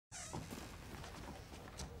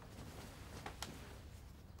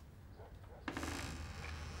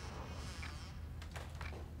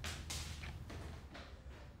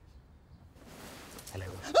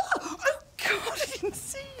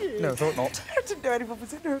No, I thought not. I didn't know anyone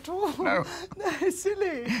was in here at all. No. No,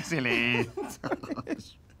 silly. Silly. I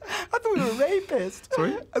thought you were a rapist.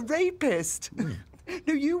 Sorry? A rapist.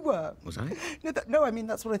 No, you were. Was I? No, I mean,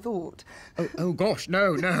 that's what I thought. Oh, gosh,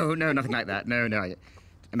 no, nothing like that. No,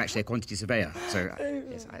 I'm actually a quantity surveyor, so...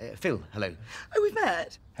 yes, Phil, hello. Oh, we've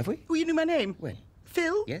met. Have we? Well, you knew my name. When?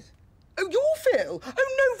 Phil? Yes? Oh, you're Phil? Oh,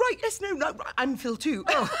 no, right, yes, no, right. I'm Phil, too.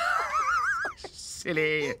 Oh.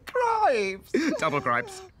 Silly. Cripes. Double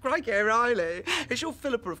cripes. Crikey O'Reilly. It's your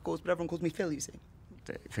Philippa, of course, but everyone calls me Phil, you see.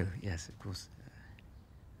 Phil, yes, of course.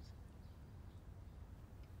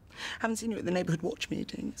 Haven't seen you at the neighbourhood watch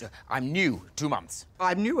meetings. I'm new, 2 months.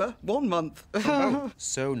 I'm newer, 1 month. Oh,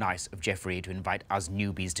 so nice of Geoffrey to invite us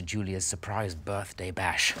newbies to Julia's surprise birthday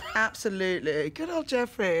bash. Absolutely. Good old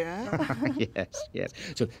Geoffrey, eh? Yes.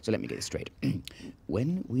 So let me get this straight.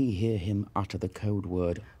 When we hear him utter the code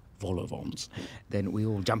word vol-au-vents, then we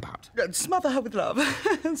all jump out. Smother her with love.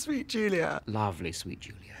 Sweet Julia. Lovely, sweet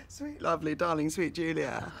Julia. Sweet, lovely, darling, sweet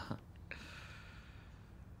Julia.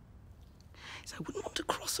 So I wouldn't want to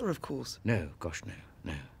cross her, of course. No, gosh, no.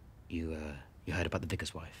 You heard about the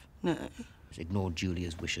vicar's wife? No. She ignored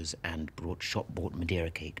Julia's wishes and brought shop-bought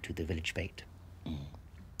Madeira cake to the village fete.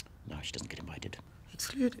 Now she doesn't get invited.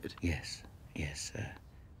 Excluded? Yes.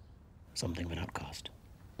 Something of an outcast.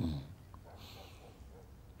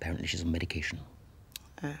 Apparently she's on medication.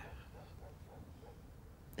 They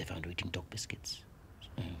found her eating dog biscuits.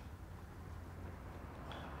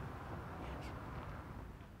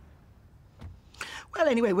 Well,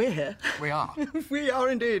 anyway, we're here. We are. We are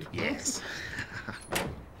indeed. Yes.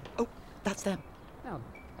 Oh, that's them. Now,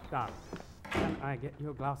 darling, can I get you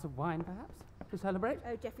a glass of wine, perhaps, to celebrate?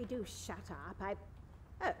 Oh, Geoffrey, do shut up.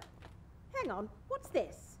 Oh, hang on. What's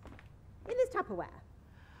this? In this Tupperware?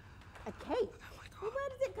 A cake? Oh, my God. Well, where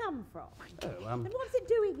does it come from? Oh, And what's it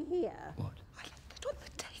doing here? What? I left it on the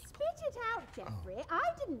table. Spit it out, Geoffrey.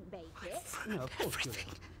 I didn't bake it. No, of course, Everything.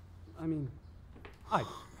 Julia. I mean, I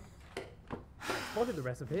spotted the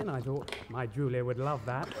recipe and I thought my Julia would love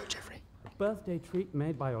that. Good old Geoffrey. A birthday treat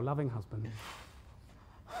made by your loving husband.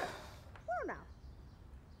 Well, now.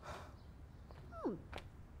 What's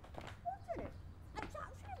in it? It's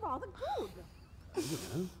actually rather good. You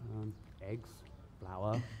know, eggs,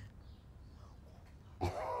 flour.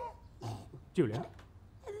 Julia?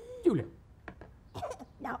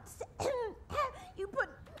 Nuts. You put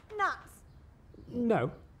nuts.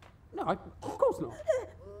 No, of course not.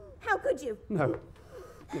 How could you? No,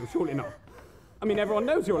 surely not. I mean, everyone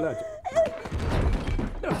knows you're allergic.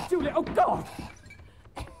 No, Julia, oh God!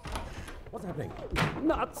 What's happening?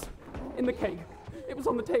 Nuts in the cake. It was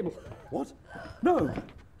on the table. What? No!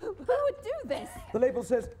 Who would do this? The label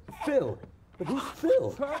says Phil. But who's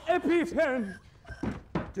Phil? Her EpiPen!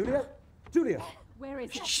 Julia! Where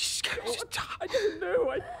is it? She's going to die. I don't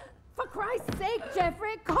know. For Christ's sake,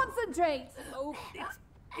 Geoffrey, concentrate! Oh,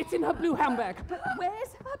 it's in her blue handbag. But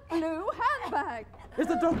where's her blue handbag? Is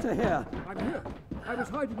the doctor here? I'm here. I was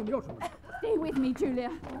hiding in the ottoman. Stay with me, Julia.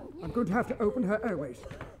 I'm going to have to open her airways.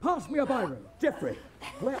 Pass me a biro. Geoffrey,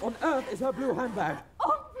 where on earth is her blue handbag?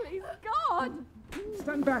 Oh, please, God!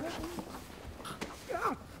 Stand back.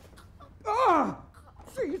 Ah!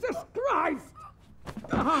 Jesus!